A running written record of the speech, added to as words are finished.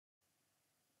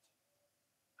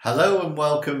Hello and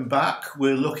welcome back.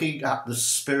 We're looking at the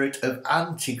spirit of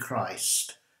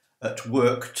Antichrist at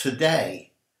work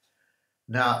today.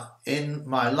 Now, in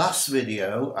my last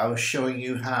video, I was showing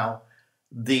you how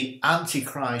the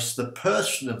Antichrist, the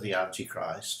person of the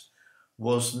Antichrist,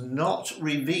 was not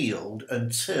revealed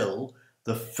until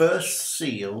the first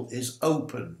seal is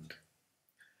opened.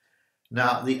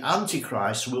 Now, the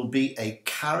Antichrist will be a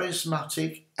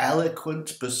charismatic,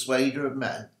 eloquent persuader of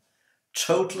men,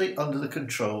 totally under the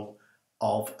control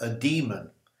of a demon,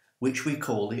 which we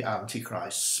call the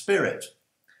Antichrist spirit.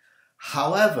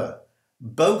 However,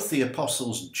 both the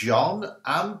apostles John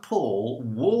and Paul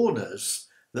warn us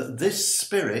that this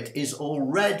spirit is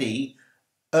already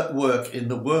at work in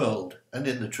the world and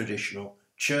in the traditional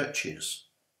churches.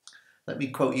 Let me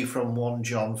quote you from 1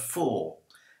 John 4.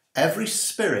 Every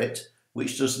spirit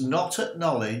which does not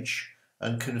acknowledge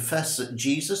and confess that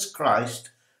Jesus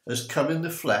Christ has come in the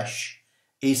flesh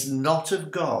is not of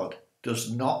God,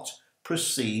 does not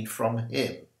proceed from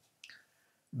him.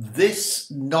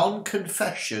 This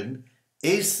non-confession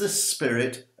is the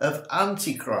spirit of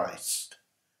Antichrist.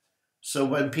 So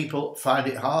when people find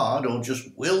it hard or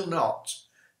just will not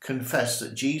confess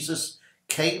that Jesus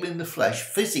came in the flesh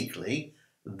physically,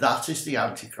 that is the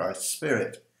Antichrist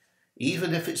spirit.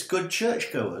 Even if it's good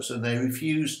churchgoers and they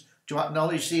refuse to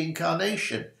acknowledge the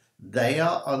incarnation, they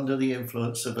are under the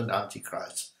influence of an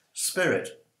Antichrist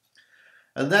spirit.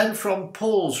 And then from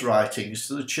Paul's writings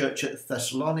to the church at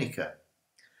Thessalonica.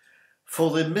 For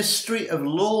the mystery of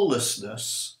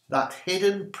lawlessness, that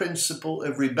hidden principle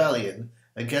of rebellion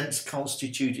against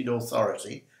constituted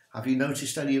authority, have you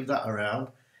noticed any of that around,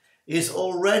 is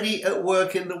already at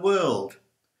work in the world,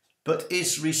 but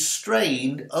is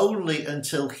restrained only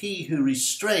until he who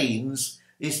restrains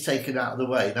is taken out of the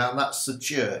way. Now that's the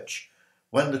church.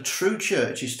 When the true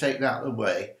church is taken out of the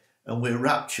way and we're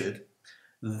raptured,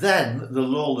 then the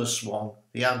lawless one,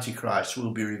 the Antichrist, will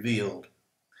be revealed.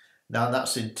 Now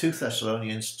that's in 2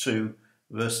 Thessalonians 2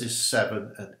 verses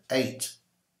 7 and 8.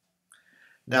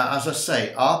 Now, as I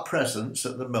say, our presence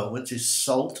at the moment is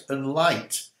salt and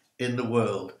light in the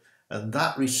world, and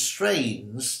that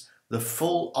restrains the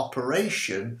full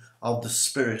operation of the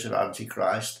spirit of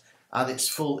Antichrist and its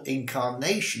full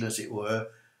incarnation, as it were,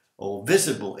 or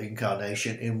visible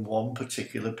incarnation in one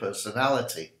particular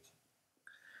personality.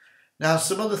 Now,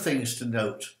 some other things to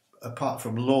note, apart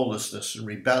from lawlessness and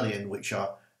rebellion, which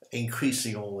are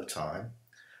increasing all the time.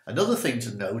 Another thing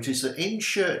to note is that in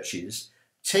churches,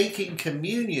 taking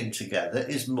communion together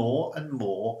is more and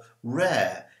more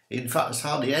rare. In fact, there's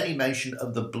hardly any mention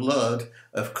of the blood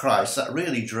of Christ. That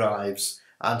really drives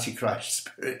Antichrist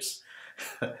spirits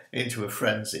into a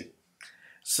frenzy.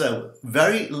 So,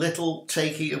 very little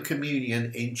taking of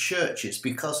communion in churches,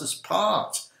 because as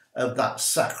part of that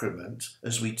sacrament,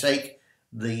 as we take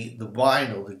the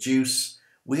wine or the juice,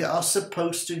 we are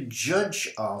supposed to judge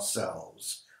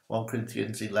ourselves. 1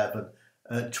 Corinthians 11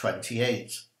 and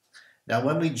 28. Now,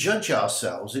 when we judge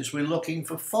ourselves, we're looking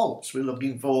for faults. We're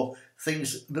looking for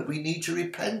things that we need to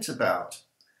repent about.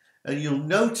 And you'll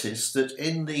notice that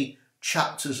in the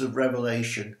chapters of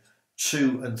Revelation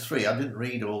 2 and 3, I didn't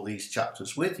read all these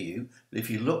chapters with you, but if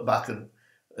you look back and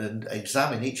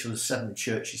examine each of the 7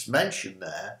 churches mentioned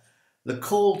there, the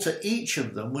call to each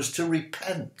of them was to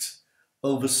repent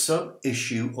over some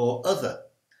issue or other.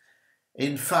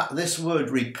 In fact, this word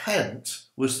repent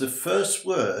was the first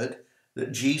word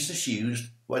that Jesus used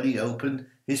when he opened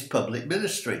his public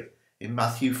ministry in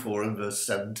Matthew 4 and verse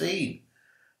 17.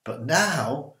 But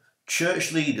now,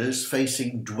 church leaders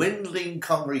facing dwindling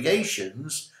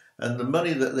congregations and the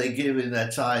money that they give in their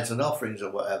tithes and offerings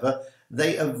or whatever,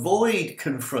 they avoid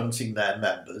confronting their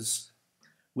members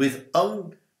with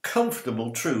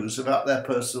uncomfortable truths about their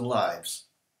personal lives.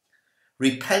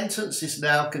 Repentance is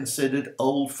now considered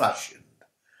old-fashioned.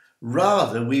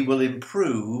 Rather, we will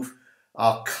improve,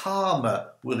 our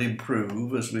karma will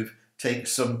improve, as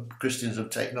some Christians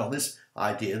have taken on this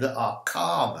idea that our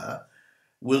karma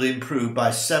will improve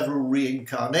by several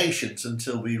reincarnations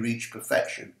until we reach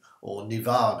perfection or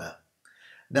nirvana.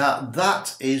 Now,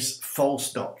 that is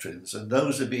false doctrines, and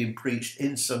those are being preached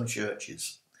in some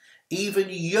churches. Even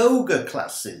yoga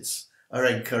classes are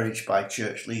encouraged by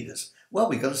church leaders. Well,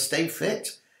 we've got to stay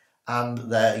fit,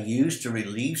 and they're used to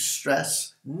relieve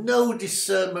stress. No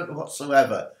discernment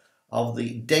whatsoever of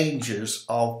the dangers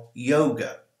of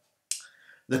yoga.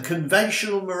 The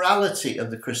conventional morality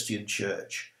of the Christian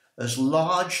church has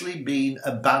largely been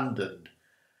abandoned,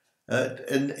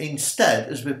 and instead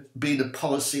has been a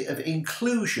policy of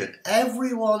inclusion.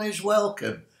 Everyone is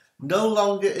welcome. No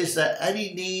longer is there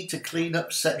any need to clean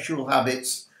up sexual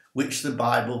habits which the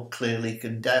Bible clearly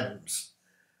condemns.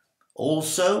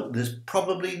 Also, there's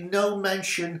probably no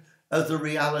mention of the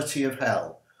reality of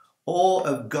hell or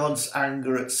of God's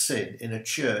anger at sin in a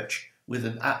church with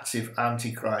an active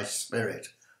Antichrist spirit.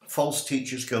 False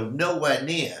teachers go nowhere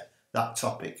near that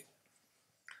topic.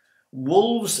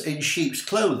 Wolves in sheep's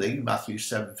clothing, Matthew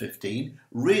 7:15,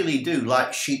 really do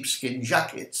like sheepskin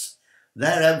jackets.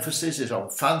 Their emphasis is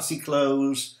on fancy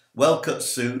clothes, well-cut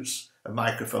suits, a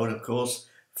microphone of course,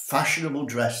 fashionable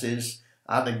dresses,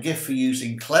 and a gift for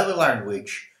using clever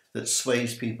language that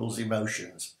sways people's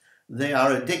emotions. They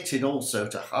are addicted also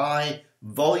to high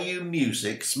volume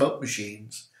music, smoke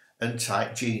machines, and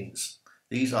tight jeans.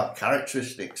 These are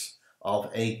characteristics of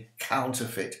a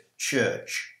counterfeit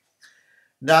church.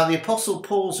 Now, the Apostle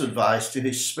Paul's advice to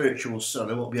his spiritual son,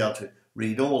 I won't be able to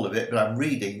read all of it, but I'm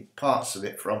reading parts of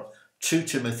it from 2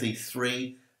 Timothy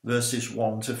 3, verses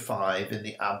 1 to 5 in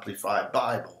the Amplified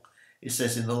Bible. It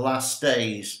says, in the last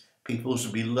days, people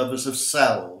will be lovers of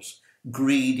selves,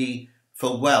 greedy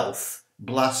for wealth,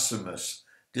 blasphemous,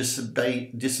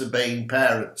 disobeying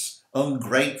parents,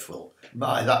 ungrateful.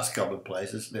 My, that's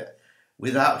commonplace, isn't it?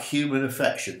 Without human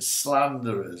affection,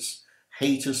 slanderers,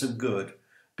 haters of good,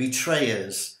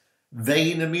 betrayers,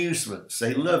 vain amusements.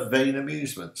 They love vain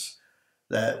amusements.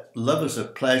 They're lovers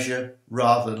of pleasure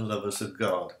rather than lovers of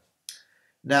God.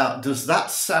 Now, does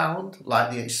that sound like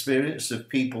the experience of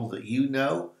people that you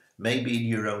know, maybe in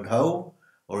your own home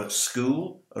or at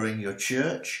school or in your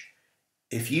church?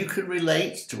 If you can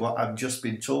relate to what I've just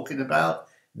been talking about,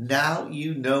 now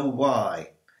you know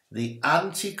why. The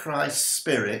Antichrist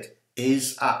spirit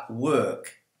is at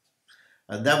work.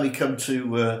 And then we come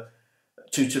to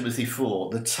 2 Timothy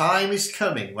 4. The time is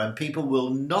coming when people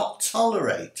will not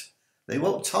tolerate. They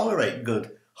won't tolerate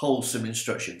good, wholesome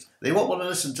instructions. They won't want to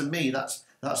listen to me,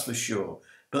 that's for sure.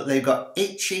 But they've got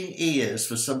itching ears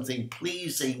for something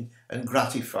pleasing and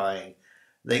gratifying.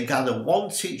 They gather one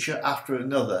teacher after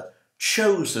another,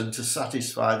 chosen to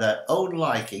satisfy their own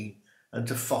liking and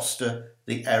to foster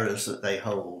the errors that they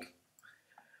hold.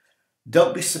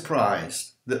 Don't be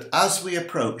surprised that as we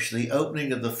approach the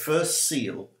opening of the first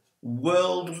seal,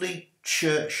 worldly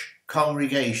church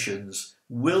congregations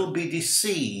will be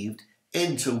deceived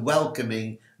into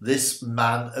welcoming this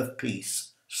man of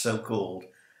peace, so-called,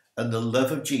 and the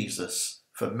love of Jesus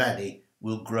for many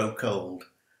will grow cold.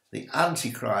 The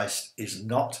Antichrist is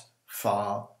not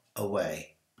far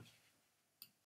away.